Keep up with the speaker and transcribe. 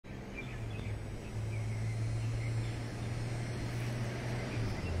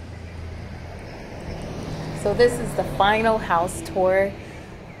So this is the final house tour.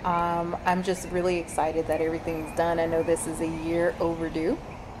 I'm just really excited that everything's done. I know this is a year overdue.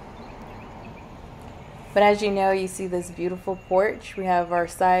 But as you know, you see this beautiful porch. We have our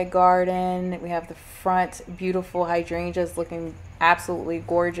side garden. We have the front beautiful hydrangeas looking absolutely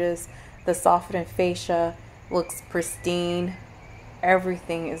gorgeous. The softened fascia looks pristine.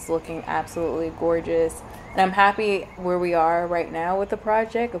 Everything is looking absolutely gorgeous. And I'm happy where we are right now with the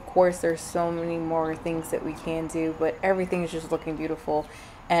project. Of course, there's so many more things that we can do, but everything is just looking beautiful.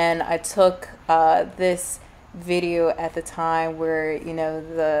 And I took this video at the time where, you know,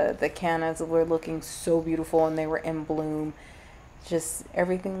 the cannas were looking so beautiful and they were in bloom. Just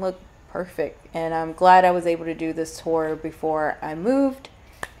everything looked perfect. And I'm glad I was able to do this tour before I moved.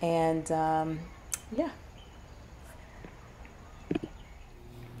 And yeah.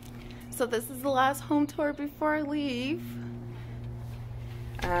 So this is the last home tour before I leave.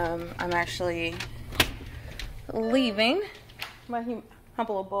 I'm actually leaving my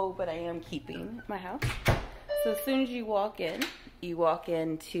humble abode, but I am keeping my house. So as soon as you walk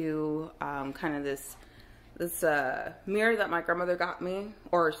into kind of this mirror that my grandmother got me,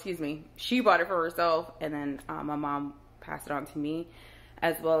 or excuse me, she bought it for herself, and then my mom passed it on to me,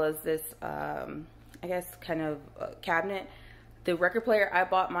 as well as this, I guess, kind of cabinet. The record player I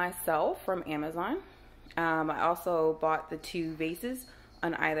bought myself from Amazon. I also bought the 2 vases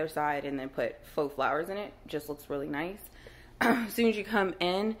on either side and then put faux flowers in it. Just looks really nice. As soon as you come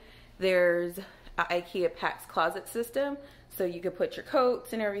in, there's an IKEA PAX closet system. So you could put your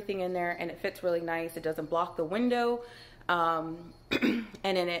coats and everything in there, and it fits really nice. It doesn't block the window. And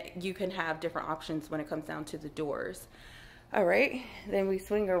in it, you can have different options when it comes down to the doors. All right, then we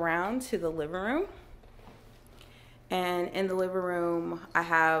swing around to the living room. And in the living room, I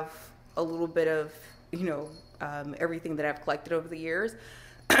have a little bit of, you know, everything that I've collected over the years.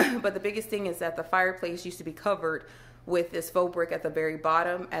 But the biggest thing is that the fireplace used to be covered with this faux brick at the very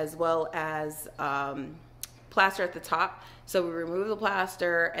bottom, as well as plaster at the top. So we removed the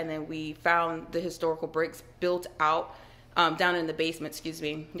plaster, and then we found the historical bricks built out down in the basement, excuse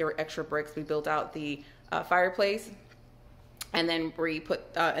me. There were extra bricks. We built out the fireplace. And then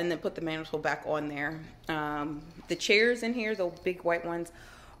put the mantle back on there. The chairs in here, the big white ones,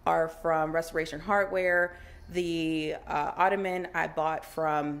 are from Restoration Hardware. The ottoman I bought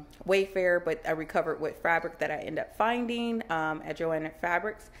from Wayfair, but I recovered with fabric that I ended up finding at Joanna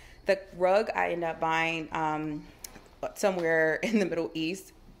Fabrics. The rug I ended up buying somewhere in the Middle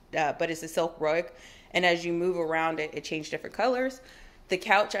East, but it's a silk rug. And as you move around it, it changed different colors. The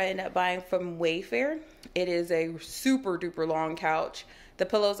couch I ended up buying from Wayfair. It is a super duper long couch. The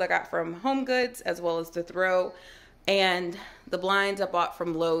pillows I got from Home Goods, as well as the throw. And the blinds I bought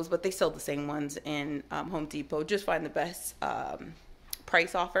from Lowe's, but they sell the same ones in Home Depot. Just find the best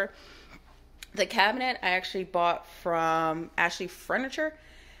price offer. The cabinet I actually bought from Ashley Furniture.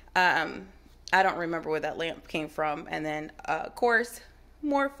 I don't remember where that lamp came from. And then, of course,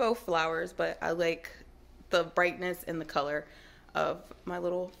 more faux flowers, but I like the brightness and the color of my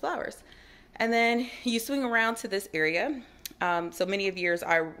little flowers. And then you swing around to this area. So many of years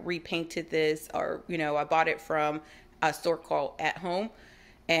I repainted this, or, you know, I bought it from a store called At Home,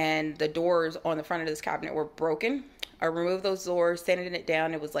 and the doors on the front of this cabinet were broken. I removed those doors, sanded it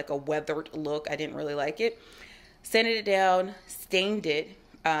down. It was like a weathered look. I didn't really like it. Sanded it down, stained it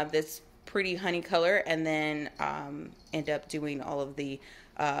this pretty honey color, and then ended up doing all of the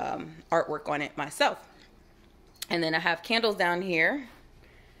artwork on it myself. And then I have candles down here,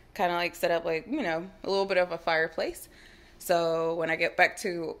 kind of like set up like, you know, a little bit of a fireplace. So when I get back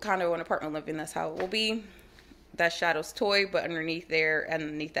to condo and apartment living, that's how it will be. That's Shadow's toy, but underneath there,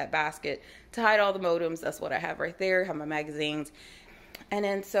 underneath that basket, to hide all the modems, that's what I have right there. I have my magazines. And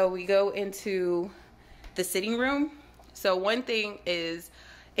then so we go into the sitting room. So one thing is,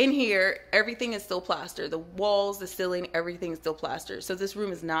 in here, everything is still plaster. The walls, the ceiling, everything is still plaster. So this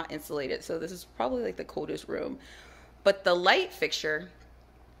room is not insulated. So this is probably like the coldest room. But the light fixture,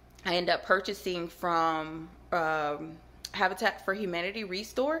 I end up purchasing from Habitat for Humanity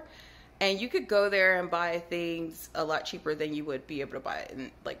Restore. And you could go there and buy things a lot cheaper than you would be able to buy it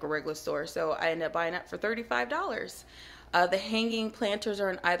in like a regular store. So I ended up buying it for $35. The hanging planters are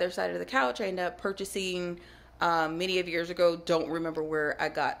on either side of the couch. I ended up purchasing many of years ago. Don't remember where I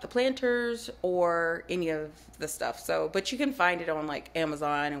got the planters or any of the stuff. So, but you can find it on like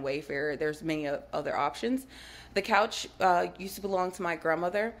Amazon and Wayfair. There's many other options. The couch used to belong to my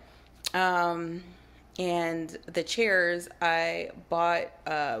grandmother. And the chairs I bought,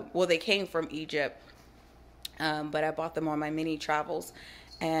 well, they came from Egypt, but I bought them on my mini travels.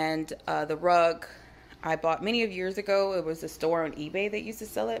 And the rug I bought many of years ago. It was a store on eBay that used to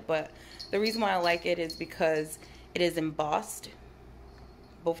sell it, but the reason why I like it is because it is embossed.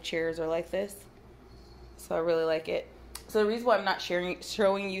 Both chairs are like this, so I really like it. So the reason why I'm not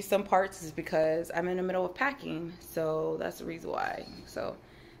showing you some parts is because I'm in the middle of packing, so that's the reason why. So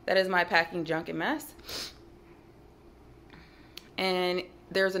that is my packing junk and mess. And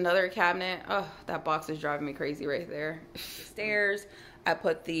there's another cabinet. Oh, that box is driving me crazy right there. Stairs, I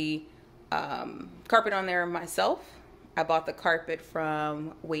put the carpet on there myself. I bought the carpet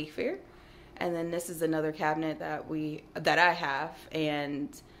from Wayfair. And then this is another cabinet that I have, and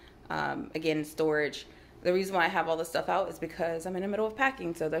again, storage. The reason why I have all this stuff out is because I'm in the middle of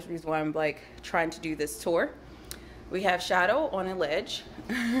packing, so that's the reason why I'm like trying to do this tour. We have Shadow on a ledge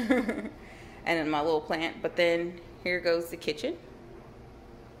and then my little plant, but then here goes the kitchen.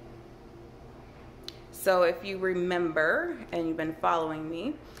 So if you remember, and you've been following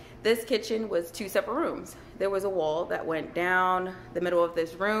me, this kitchen was 2 separate rooms. There was a wall that went down the middle of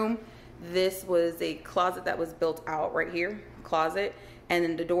this room. This was a closet that was built out right here, closet, and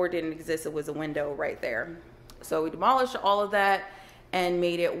then the door didn't exist. It was a window right there. So we demolished all of that and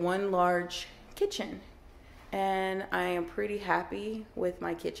made it one large kitchen. And I am pretty happy with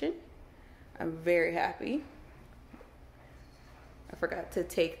my kitchen. I'm very happy. I forgot to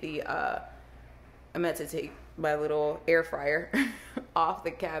take the, I meant to take my little air fryer off the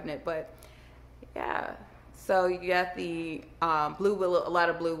cabinet, but yeah. So you got the blue willow, a lot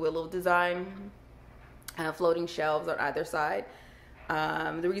of blue willow design, floating shelves on either side.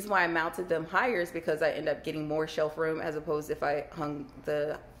 The reason why I mounted them higher is because I end up getting more shelf room as opposed if I hung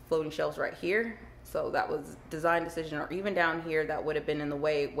the floating shelves right here. So that was design decision, or even down here that would have been in the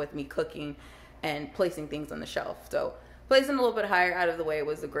way with me cooking and placing things on the shelf. So placing a little bit higher out of the way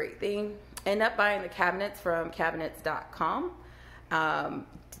was a great thing. End up buying the cabinets from cabinets.com.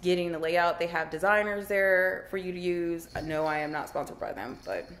 Getting the layout, they have designers there for you to use. I know I am not sponsored by them,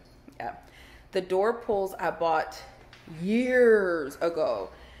 but yeah. The door pulls I bought years ago,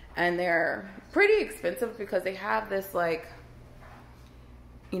 and they're pretty expensive because they have this, like,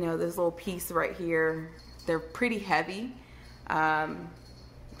 you know, this little piece right here. They're pretty heavy,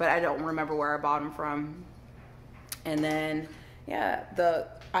 but I don't remember where I bought them from. And then, yeah, the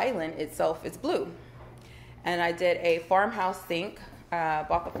island itself is blue. And I did a farmhouse sink.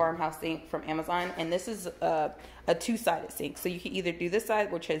 Bought the farmhouse sink from Amazon, and this is a 2-sided sink. So you can either do this side,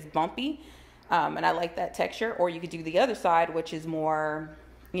 which is bumpy, and I like that texture, or you could do the other side, which is more,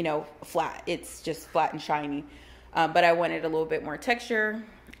 you know, flat. It's just flat and shiny, but I wanted a little bit more texture.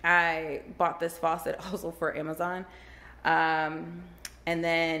 I bought this faucet also for Amazon, and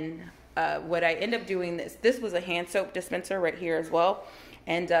then what I end up doing, this was a hand soap dispenser right here as well.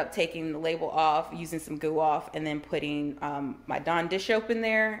 End up taking the label off, using some goo off, and then putting my Dawn dish soap in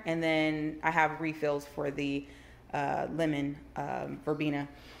there. And then I have refills for the lemon verbena.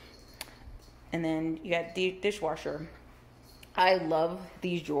 And then you got the dishwasher. I love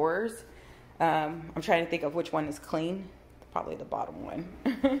these drawers. I'm trying to think of which one is clean. Probably the bottom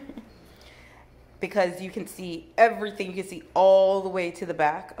one. Because you can see everything. You can see all the way to the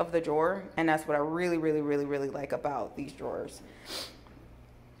back of the drawer. And that's what I really, really, really, really like about these drawers.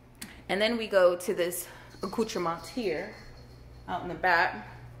 And then we go to this accoutrement here, out in the back.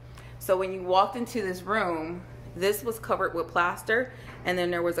 So when you walked into this room, this was covered with plaster, and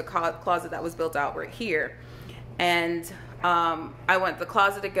then there was a closet that was built out right here. And I want the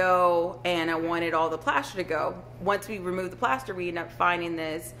closet to go, and I wanted all the plaster to go. Once we removed the plaster, we ended up finding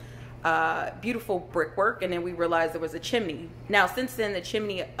this beautiful brickwork, and then we realized there was a chimney. Now, since then, the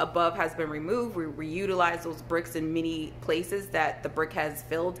chimney above has been removed. We reutilized those bricks in many places that the brick has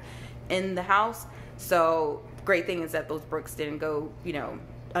filled in the house. So great thing is that those bricks didn't go, you know,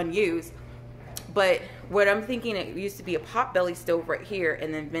 unused. But what I'm thinking, it used to be a potbelly stove right here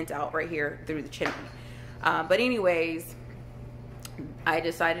and then vent out right here through the chimney. But anyways, I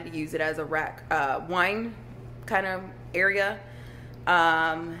decided to use it as a rack, wine kind of area.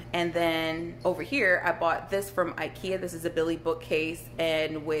 And then over here, I bought this from IKEA. This is a Billy bookcase,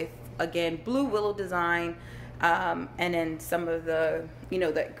 and with, again, blue willow design. And then some of the, you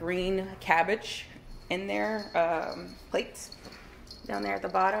know, that green cabbage in there, plates down there at the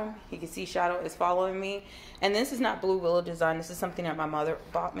bottom. You can see Shadow is following me. And this is not blue willow design. This is something that my mother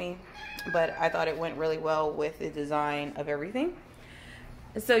bought me, but I thought it went really well with the design of everything.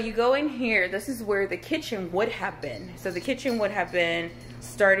 So you go in here, this is where the kitchen would have been. So the kitchen would have been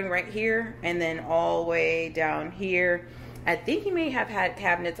starting right here and then all the way down here. I think you may have had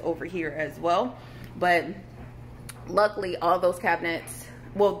cabinets over here as well, but luckily all those cabinets,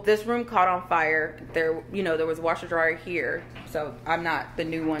 well, this room caught on fire. There, you know, there was a washer dryer here, so I'm not the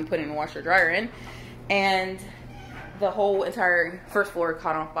new one putting a washer dryer in. and the whole entire first floor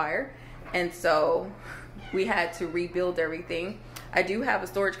caught on fire, and so we had to rebuild everything. I do have a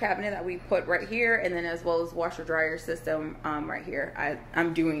storage cabinet that we put right here, and then as well as washer dryer system right here.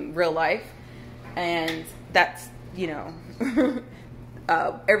 I'm doing real life, and that's, you know,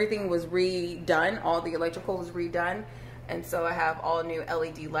 everything was redone. All the electrical was redone, and so I have all new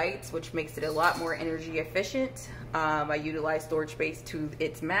LED lights, which makes it a lot more energy efficient. I utilize storage space to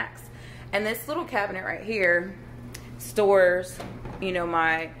its max, and this little cabinet right here stores, you know,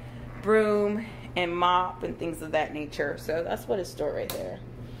 my broom and mop and things of that nature. So that's what is stored right there.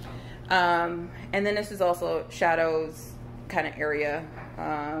 And then this is also Shadow's kind of area.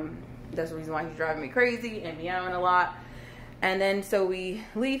 That's the reason why he's driving me crazy and meowing a lot. And then so we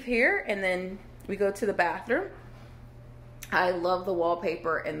leave here, and then we go to the bathroom. I love the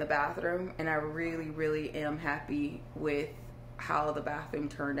wallpaper in the bathroom, and I really am happy with how the bathroom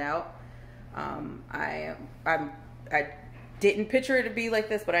turned out. I didn't picture it to be like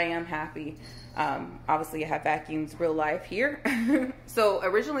this, but I am happy. Obviously I have vacuums real life here. So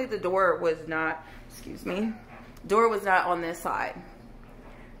originally the door was not, door was not on this side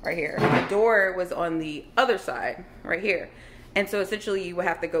right here. The door was on the other side right here. And so essentially you would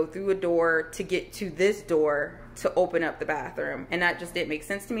have to go through a door to get to this door to open up the bathroom. And that just didn't make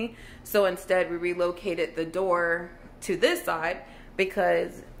sense to me. So instead we relocated the door to this side,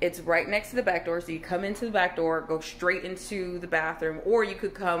 because it's right next to the back door. So you come into the back door, go straight into the bathroom, or you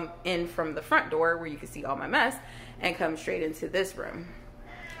could come in from the front door where you can see all my mess and come straight into this room.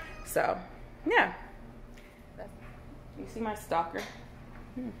 So yeah, you see my stalker.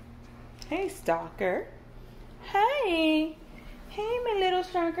 Hey stalker. Hey my little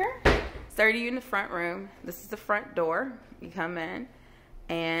stalker. Started you in the front room. This is the front door. You come in,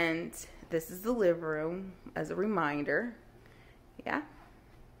 and this is the living room as a reminder. Yeah.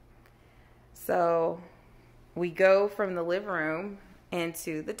 So we go from the living room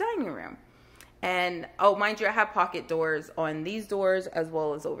into the dining room. And oh, mind you, I have pocket doors on these doors as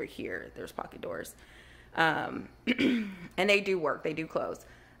well as over here. There's pocket doors. And they do work. They do close.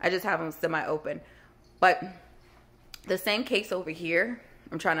 I just have them semi-open. But the same case over here,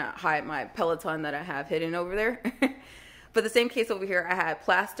 I'm trying to hide my Peloton that I have hidden over there. But the same case over here, I had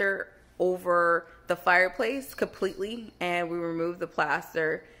plaster over the fireplace completely, and we removed the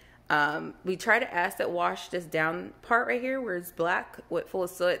plaster. We tried to acid wash this down part right here where it's black with full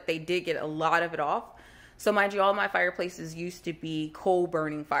of soot. They did get a lot of it off. So mind you, all my fireplaces used to be coal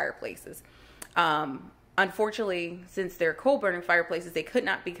burning fireplaces. Unfortunately, since they're coal burning fireplaces, they could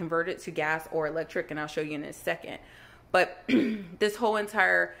not be converted to gas or electric, and I'll show you in a second. But this whole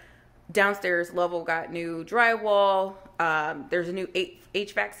entire downstairs level got new drywall. There's a new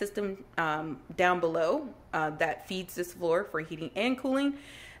HVAC system down below that feeds this floor for heating and cooling.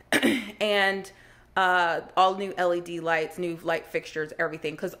 And all new LED lights, new light fixtures,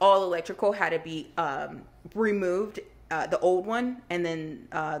 everything. Because all electrical had to be removed, the old one, and then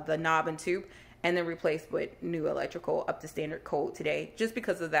the knob and tube, and then replaced with new electrical up to standard code today, just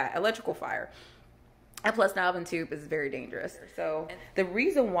because of that electrical fire. And plus, knob and tube is very dangerous. So the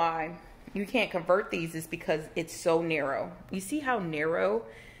reason why you can't convert these is because it's so narrow. You see how narrow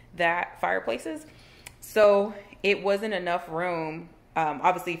that fireplace is? So it wasn't enough room.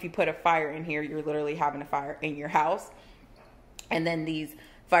 Obviously, if you put a fire in here, you're literally having a fire in your house. And then these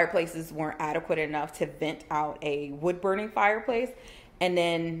fireplaces weren't adequate enough to vent out a wood burning fireplace. And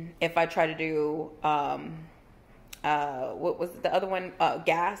then if I try to do what was the other one,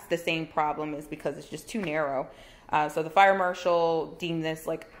 gas, the same problem is because it's just too narrow. So the fire marshal deemed this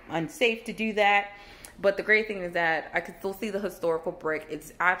like unsafe to do that. But the great thing is that I could still see the historical brick.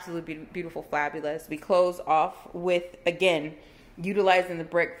 It's absolutely beautiful, fabulous. We close off with, again, utilizing the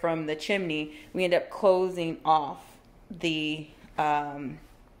brick from the chimney. We end up closing off the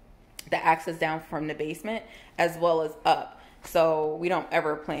access down from the basement as well as up. So we don't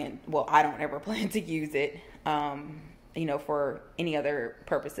ever plan, well, I don't ever plan to use it, you know, for any other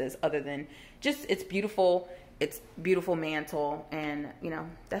purposes other than just it's beautiful mantle, and you know,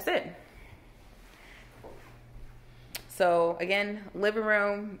 that's it. So again, living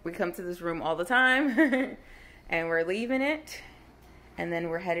room, we come to this room all the time and we're leaving it, and then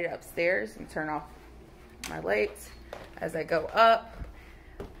we're headed upstairs and turn off my lights as I go up.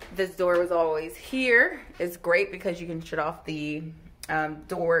 This door was always here. It's great because you can shut off the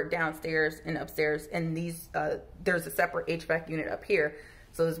door downstairs and upstairs, and these there's a separate HVAC unit up here,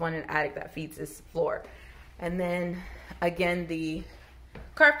 so there's one in the attic that feeds this floor. And then again, the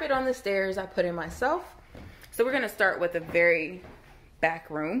carpet on the stairs I put in myself. So we're gonna start with the very back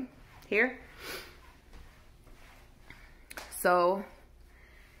room here. So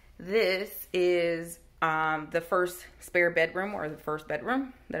This is the first spare bedroom, or the first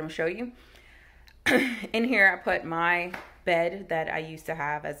bedroom that I'm gonna show you. In here, I put my bed that I used to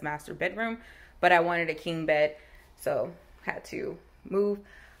have as master bedroom, but I wanted a king bed, so had to move.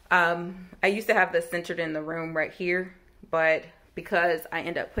 I used to have this centered in the room right here, but because I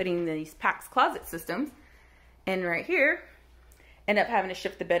end up putting these PAX closet systems in right here, end up having to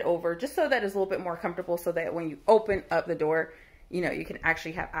shift the bed over just so that it's a little bit more comfortable, so that when you open up the door, you know, you can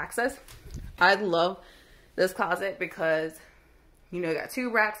actually have access. I love this closet because, you know, you got 2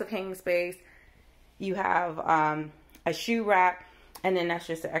 racks of hanging space. You have a shoe rack, and then that's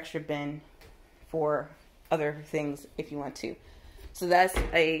just an extra bin for other things if you want to. So that's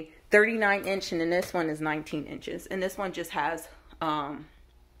a 39 inch, and then this one is 19 inches. And this one just has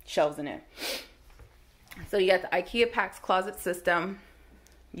shelves in it. So you got the IKEA PAX closet system.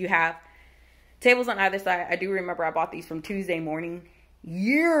 You have tables on either side. I do remember I bought these from Tuesday Morning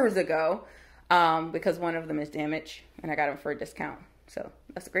years ago because one of them is damaged, and I got them for a discount. So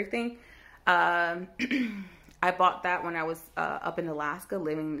that's a great thing. I bought that when I was up in Alaska,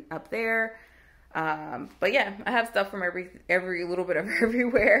 living up there. But yeah, I have stuff from every little bit of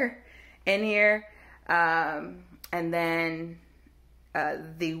everywhere in here. And then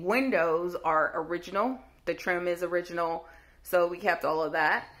the windows are original. The trim is original. So we kept all of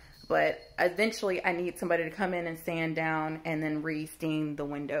that. But eventually I need somebody to come in and sand down and then re-steam the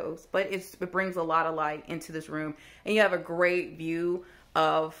windows. But it brings a lot of light into this room. And you have a great view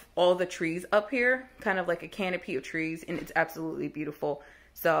of all the trees up here, kind of like a canopy of trees, and it's absolutely beautiful.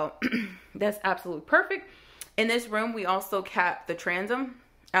 So that's absolutely perfect. In this room, we also kept the transom.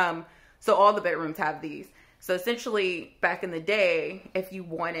 So all the bedrooms have these. So essentially, back in the day, if you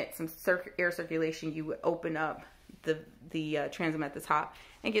wanted some air circulation, you would open up the transom at the top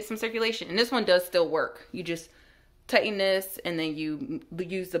and get some circulation. And this one does still work. You just tighten this, and then you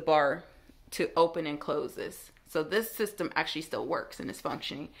use the bar to open and close this. So this system actually still works and is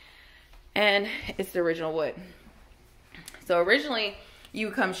functioning. And it's the original wood. So originally, you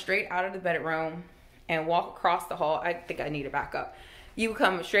would come straight out of the bedroom and walk across the hall. I think I need to back up. You would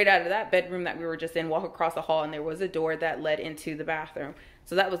come straight out of that bedroom that we were just in, walk across the hall, and there was a door that led into the bathroom.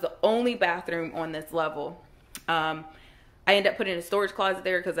 So that was the only bathroom on this level. I ended up putting a storage closet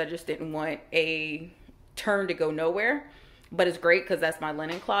there because I just didn't want a turn to go nowhere. But it's great because that's my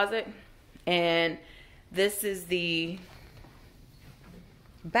linen closet. And this is the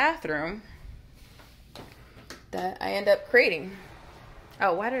bathroom that I end up creating.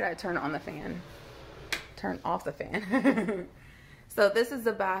 Oh, why did I turn on the fan? Turn off the fan. So this is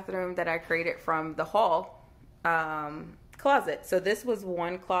the bathroom that I created from the hall closet. So this was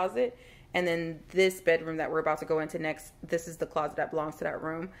one closet, and then this bedroom that we're about to go into next, this is the closet that belongs to that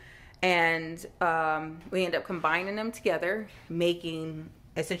room. And we end up combining them together, making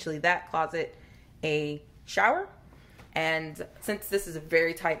essentially that closet a shower. And since this is a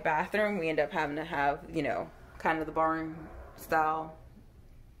very tight bathroom, we end up having to have, you know, kind of the barn style,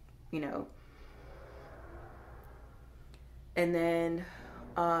 you know, and then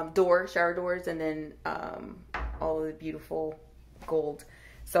shower doors, and then all of the beautiful gold.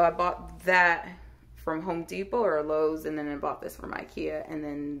 So I bought that from Home Depot or Lowe's, and then I bought this from IKEA. And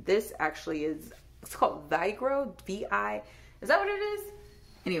then this actually is, it's called Vigro, V-I, is that what it is?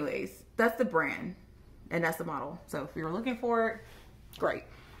 Anyways, that's the brand, and that's the model. So if you're looking for it, great.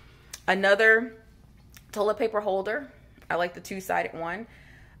 Another toilet paper holder. I like the 2-sided one.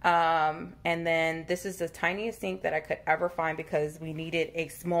 And then this is the tiniest sink that I could ever find because we needed a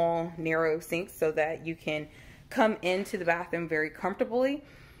small, narrow sink so that you can come into the bathroom very comfortably.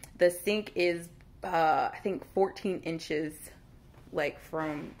 The sink is, I think 14 inches, like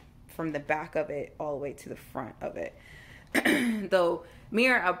from the back of it all the way to the front of it. Though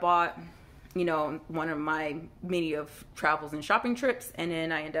mirror I bought, you know, one of my many of travels and shopping trips, and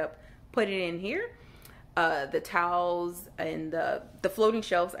then I end up putting it in here. The towels and the floating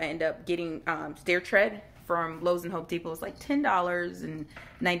shelves, I end up getting stair tread from Lowe's and Home Depot. It's like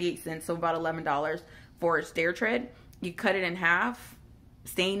 $10.98, so about $11 for a stair tread. You cut it in half,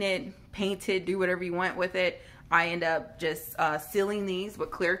 stain it, paint it, do whatever you want with it. I end up just sealing these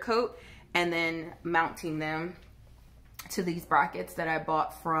with clear coat and then mounting them to these brackets that I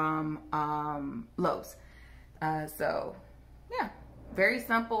bought from Lowe's. So yeah, very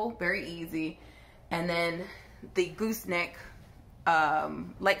simple, very easy. And then the gooseneck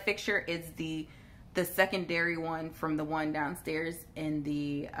light fixture is the secondary one from the one downstairs in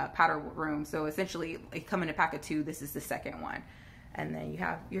the powder room. So essentially, it come in a pack of 2. This is the second one. And then you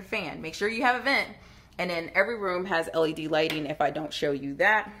have your fan. Make sure you have a vent. And then every room has LED lighting if I don't show you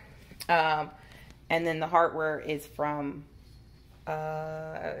that. And then the hardware is from,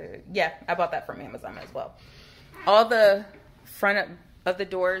 I Yeah, I bought that from Amazon as well. All the front of the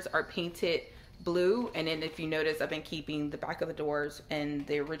doors are painted blue, and then if you notice, I've been keeping the back of the doors in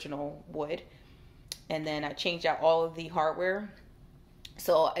the original wood. And then I changed out all of the hardware,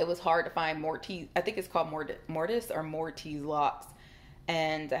 so it was hard to find Mortise. I think it's called Mortise or Mortise locks,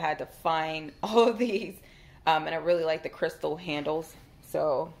 and I had to find all of these. And I really like the crystal handles,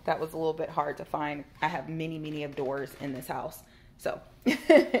 so that was a little bit hard to find. I have many of doors in this house. So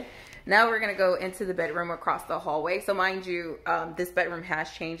now we're gonna go into the bedroom across the hallway. So mind you, this bedroom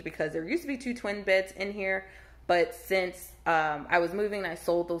has changed because there used to be 2 twin beds in here, but since I was moving, I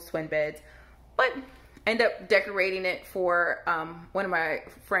sold those twin beds, but end up decorating it for one of my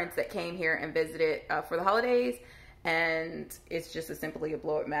friends that came here and visited for the holidays. And it's just simply a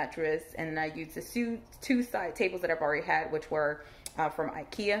blow-up mattress, and I used the 2 side tables that I've already had, which were from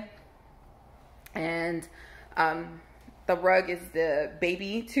IKEA. And the rug is the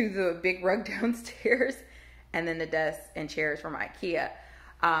baby to the big rug downstairs, and then the desks and chairs from IKEA,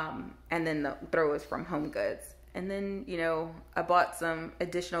 and then the throw is from Home Goods. And then, you know, I bought some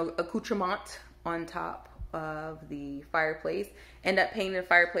additional accoutrement on top of the fireplace. End up painting the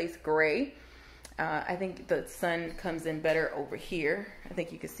fireplace gray. I think the sun comes in better over here. I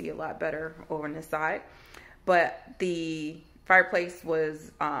think you can see a lot better over on this side. But the fireplace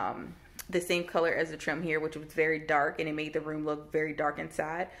was the same color as the trim here, which was very dark, and it made the room look very dark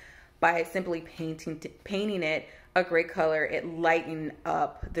inside. By simply painting it a gray color, it lightened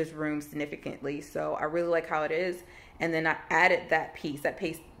up this room significantly. So I really like how it is. And then I added that piece. That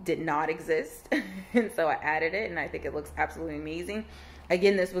piece did not exist. And so I added it, and I think it looks absolutely amazing.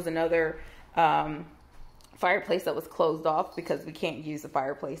 Again, this was another fireplace that was closed off because we can't use the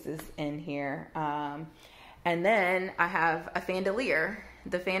fireplaces in here. And then I have a fandelier.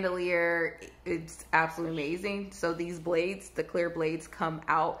 The fandelier is absolutely amazing. So these blades, the clear blades, come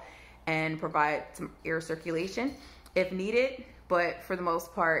out and provide some air circulation if needed. But for the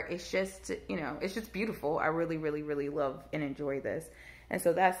most part, it's just, you know, it's just beautiful. I really love and enjoy this. And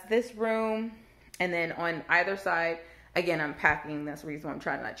so that's this room. And then on either side, again, I'm packing. That's the reason why I'm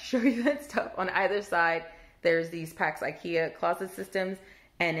trying not to show you that stuff. On either side, there's these Pax IKEA closet systems.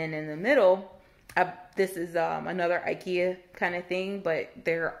 And then in the middle, this is another IKEA kind of thing. But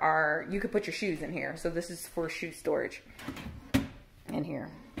you could put your shoes in here. So this is for shoe storage in here.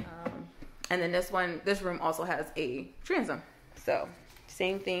 And then this room also has a transom. So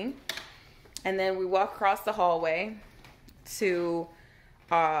same thing. And then we walk across the hallway to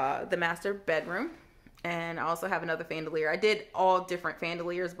the master bedroom. And I also have another fandelier. I did all different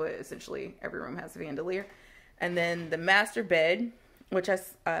fandeliers, but essentially every room has a fandelier. And then the master bed, which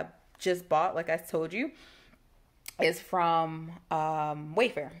I just bought, like I told you, is from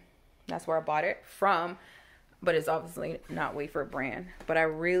Wayfair. That's where I bought it from, but it's obviously not Wayfair brand. But I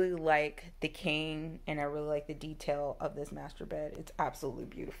really like the cane, and I really like the detail of this master bed. It's absolutely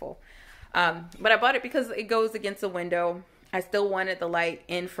beautiful. But I bought it because it goes against the window. I still wanted the light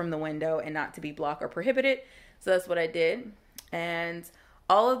in from the window and not to be blocked or prohibited. So that's what I did. And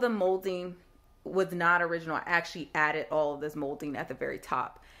all of the molding was not original. I actually added all of this molding at the very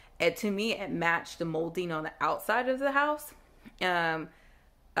top. And to me, it matched the molding on the outside of the house.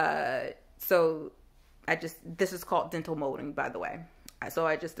 So this is called dental molding, by the way. So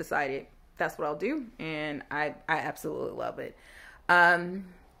I just decided that's what I'll do. And I absolutely love it.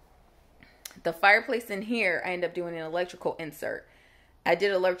 The fireplace in here, I ended up doing an electrical insert. I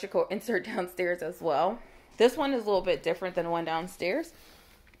did electrical insert downstairs as well. This one is a little bit different than the one downstairs.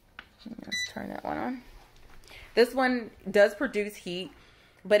 Let's turn that one on. This one does produce heat,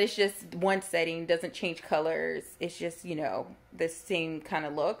 but it's just one setting, doesn't change colors. It's just, you know, the same kind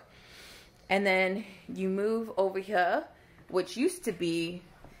of look. And then you move over here, which used to be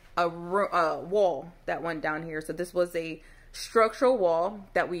a wall that went down here. So this was a structural wall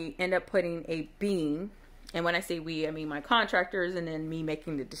that we end up putting a beam, and when I say we, I mean my contractors and then me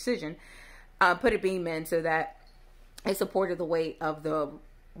making the decision, put a beam in so that it supported the weight of the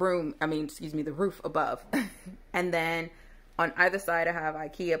room, the roof above. And then on either side I have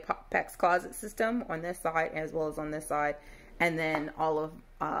IKEA PAX closet system on this side as well as on this side, and then all of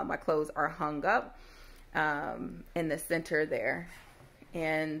my clothes are hung up in the center there.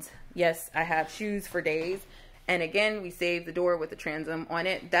 And yes, I have shoes for days. And again, we saved the door with the transom on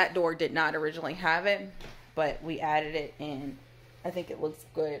it. That door did not originally have it, but we added it in. I think it looks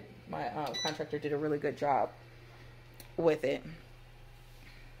good. My contractor did a really good job with it.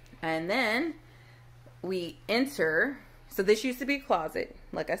 And then we enter. So this used to be a closet.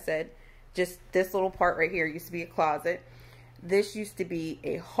 Like I said, just this little part right here used to be a closet. This used to be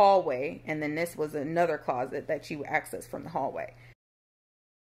a hallway. And then this was another closet that you would access from the hallway.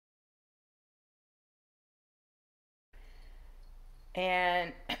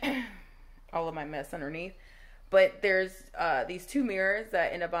 and all of my mess underneath. But there's these two mirrors that I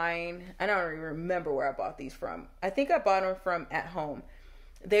ended up buying. I don't even remember where I bought these from. I think I bought them from At Home.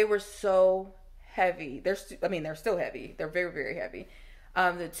 They were so heavy. They're still heavy. They're very, very heavy.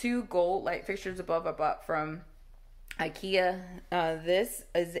 The two gold light fixtures above I bought from IKEA. This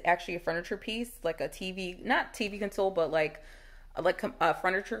is actually a furniture piece, like a TV, not TV console, but like a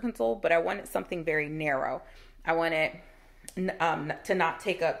furniture console. But I wanted something very narrow. I wanted to not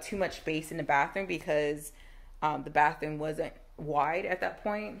take up too much space in the bathroom because the bathroom wasn't wide at that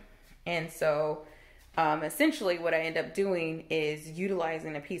point. And so essentially what I end up doing is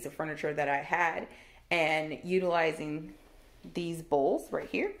utilizing a piece of furniture that I had and utilizing these bowls right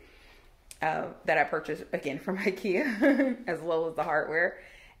here that I purchased again from IKEA as well as the hardware.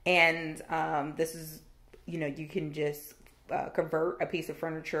 And this is, you can just convert a piece of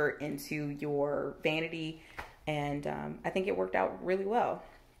furniture into your vanity. And I think it worked out really well.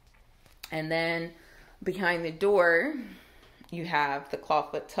 And then behind the door, you have the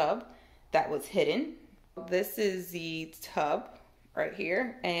clawfoot tub that was hidden. This is the tub right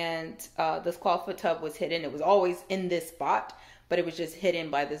here. And this clawfoot tub was hidden. It was always in this spot, but it was just hidden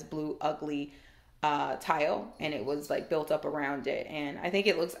by this blue ugly tile. And it was like built up around it. And I think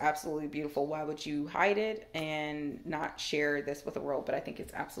it looks absolutely beautiful. Why would you hide it and not share this with the world? But I think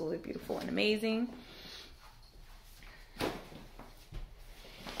it's absolutely beautiful and amazing.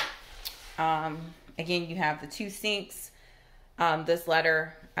 Again, you have the two sinks. This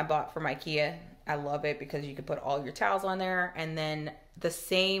ladder I bought from IKEA. I love it because you can put all your towels on there. And then the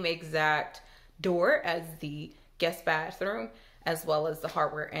same exact door as the guest bathroom, as well as the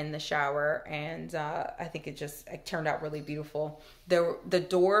hardware and the shower. And I think it turned out really beautiful. The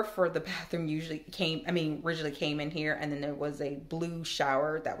door for the bathroom originally came in here, and then there was a blue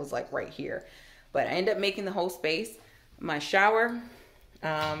shower that was like right here. But I ended up making the whole space my shower.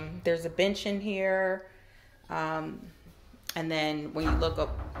 There's a bench in here. And then when you look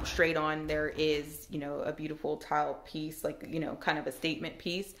up straight on, there is, a beautiful tile piece, like, kind of a statement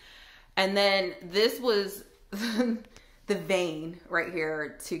piece. And then this was the vein right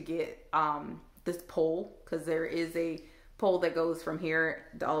here to get, this pole, because there is a pole that goes from here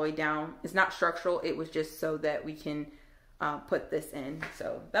all the way down. It's not structural. It was just so that we can, put this in.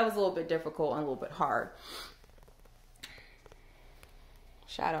 So that was a little bit difficult and a little bit hard.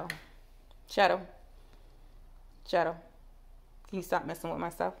 Shadow. Can you stop messing with my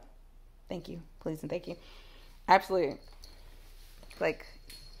stuff? Thank you. Please and thank you. Absolutely. Like,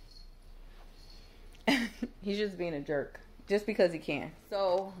 he's just being a jerk. Just because he can.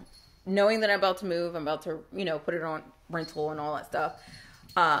 So, knowing that I'm about to move, I'm about to, put it on rental and all that stuff.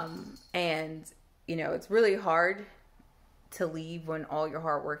 And, it's really hard to leave when all your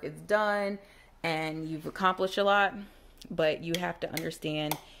hard work is done and you've accomplished a lot. But you have to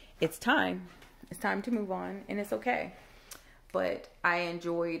understand it's time. It's time to move on, and it's okay. But I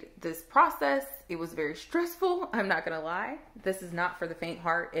enjoyed this process. It was very stressful. I'm not going to lie. This is not for the faint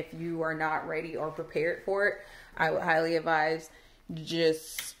heart. If you are not ready or prepared for it, I would highly advise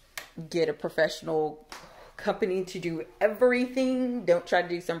just get a professional company to do everything. Don't try to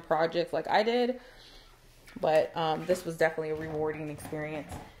do some projects like I did. But this was definitely a rewarding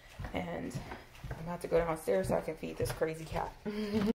experience. And I'm about to go downstairs so I can feed this crazy cat.